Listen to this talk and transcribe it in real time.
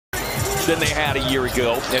than they had a year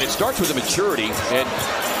ago. And it starts with a maturity, and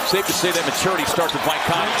safe to say that maturity starts with Mike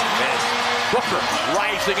Conley. And Booker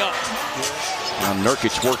rising up. Now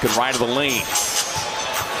Nurkic working right of the lane.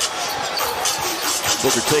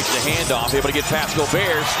 Booker takes the handoff, able to get past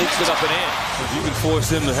Gobert, sneaks it up and in. If you can force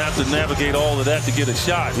him to have to navigate all of that to get a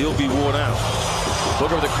shot, he'll be worn out.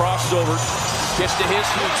 Booker with a crossover, gets to his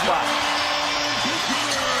sweet spot.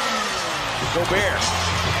 Gobert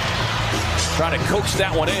trying to coax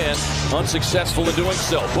that one in, unsuccessful in doing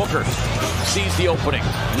so. Booker sees the opening,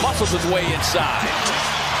 muscles his way inside.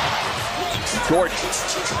 Gordon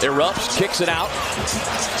erupts, kicks it out.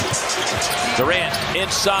 Durant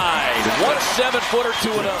inside, 1 7-footer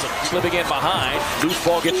to another. Slipping in behind, loose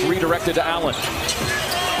ball gets redirected to Allen.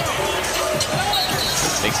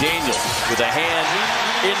 McDaniels with a hand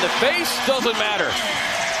in the face, doesn't matter.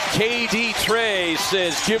 KD Trey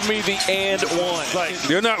says, give me the and one. Like,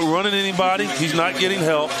 they're not running anybody. He's not getting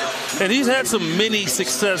help. And he's had some mini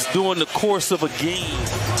success during the course of a game.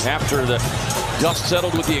 After the dust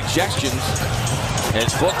settled with the ejections, and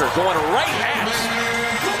it's Booker going right at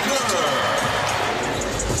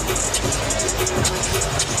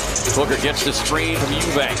Booker gets the screen from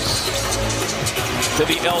Eubanks to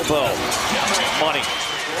the elbow. Money.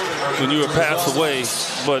 When you were passed away,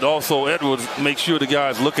 but also Edwards makes sure the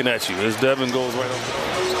guy's looking at you as Devin goes right over.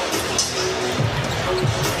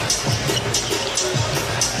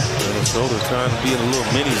 Minnesota trying to be in a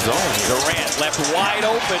little mini zone. Durant left wide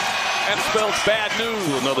open. That spells bad news.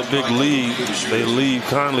 To another big lead. They leave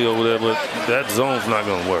Conley over there, but that zone's not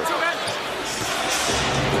going to work.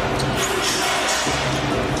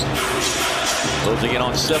 Closing in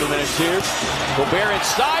on 7 minutes here. Gobert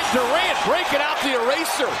inside. Durant breaking out the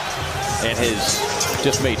eraser. And has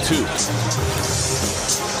just made 2.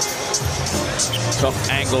 Tough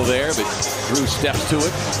angle there, but Drew steps to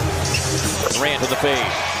it. Durant to the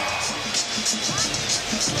fade.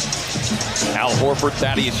 Al Horford,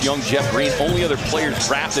 Thaddeus Young, Jeff Green, only other players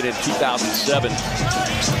drafted in 2007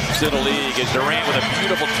 to the league. Is Durant with a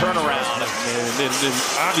beautiful turnaround. And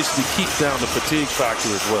obviously keep down the fatigue factor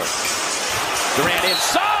as well. Durant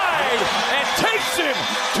inside and takes him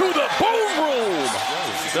to the boom room.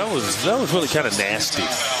 That was really kind of nasty.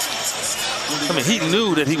 I mean, he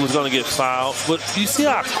knew that he was going to get fouled, but you see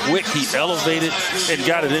how quick he elevated and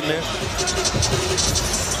got it in there?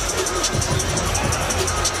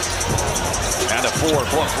 And a 4,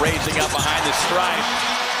 Book raising up behind the stripe.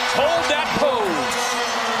 Hold that pose.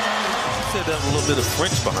 He said that a little bit of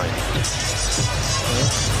French behind it.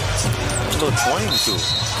 A little twang to it.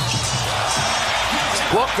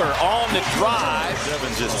 Booker on the drive.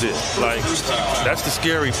 Devin just did. Like, that's the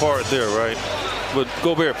scary part there, right? But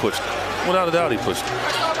Gobert pushed it. Without a doubt, he pushed it.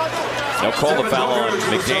 Now call the foul on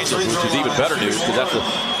McDaniels, which is even better news because that's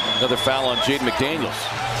another foul on Jaden McDaniels.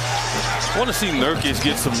 I want to see Nurkic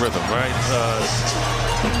get some rhythm, right?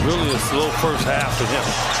 Really a slow first half for him.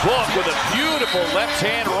 Book with a beautiful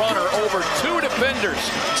left-hand runner over 2 defenders.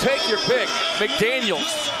 Take your pick.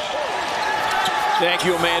 McDaniels. Thank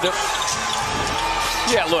you, Amanda.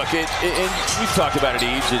 Yeah, look, and we've talked about it,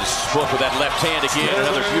 Eves, is Book with that left hand again,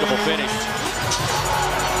 another beautiful finish.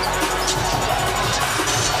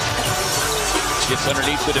 Gets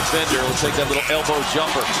underneath the defender, will take that little elbow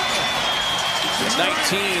jumper.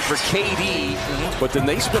 19 for KD, but then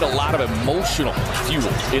they spent a lot of emotional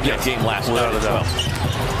fuel in that game last night as well.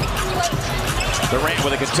 Durant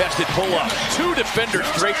with a contested pull-up. 2 defenders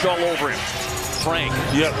draped all over him. Frank,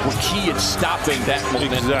 were key in stopping that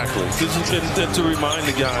momentum. Exactly. And to remind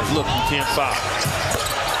the guys, look, you can't foul.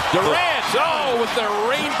 Durant, with the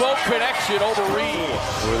rainbow connection over Reed.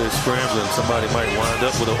 Where they're scrambling, somebody might wind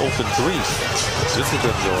up with an open 3. This is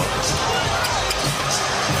going to go up.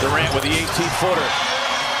 Durant with the 18-footer.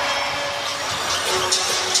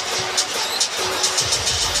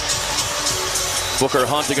 Booker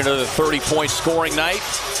hunting another 30-point scoring night,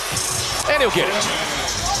 and he'll get it.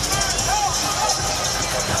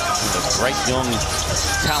 Bright young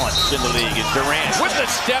talents in the league is Durant with the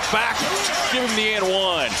step back. Give him the and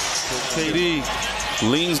one. KD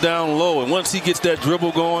leans down low, and once he gets that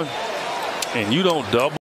dribble going, and you don't double.